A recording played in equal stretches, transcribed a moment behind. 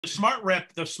the smart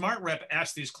rep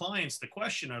asks these clients the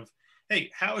question of, hey,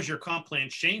 how has your comp plan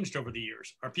changed over the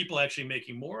years? Are people actually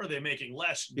making more? Or are they making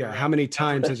less? Yeah. How many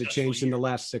times has it changed in the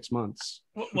last 6 months?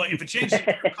 Well, if it changes,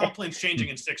 if your comp plan's changing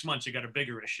in 6 months, you got a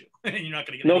bigger issue, and you're not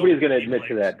going to get. Nobody's going to admit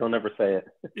to that. Don't ever say it.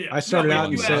 Yeah. I started out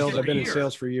in sales. I've been in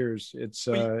sales for years. It's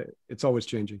always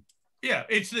changing. Yeah,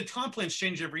 it's the comp plans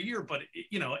change every year, but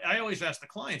I always ask the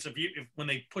clients if when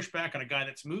they push back on a guy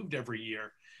that's moved every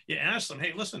year, you ask them,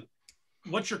 hey, listen,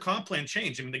 what's your comp plan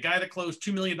change? I mean, the guy that closed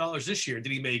 $2 million this year,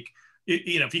 did he make?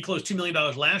 If he closed $2 million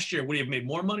last year, would he have made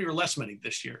more money or less money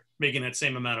this year, making that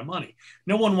same amount of money?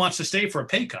 No one wants to stay for a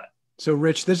pay cut. So,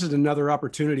 Rich, this is another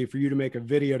opportunity for you to make a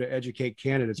video to educate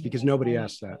candidates because nobody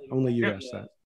asked that. Only you asked that.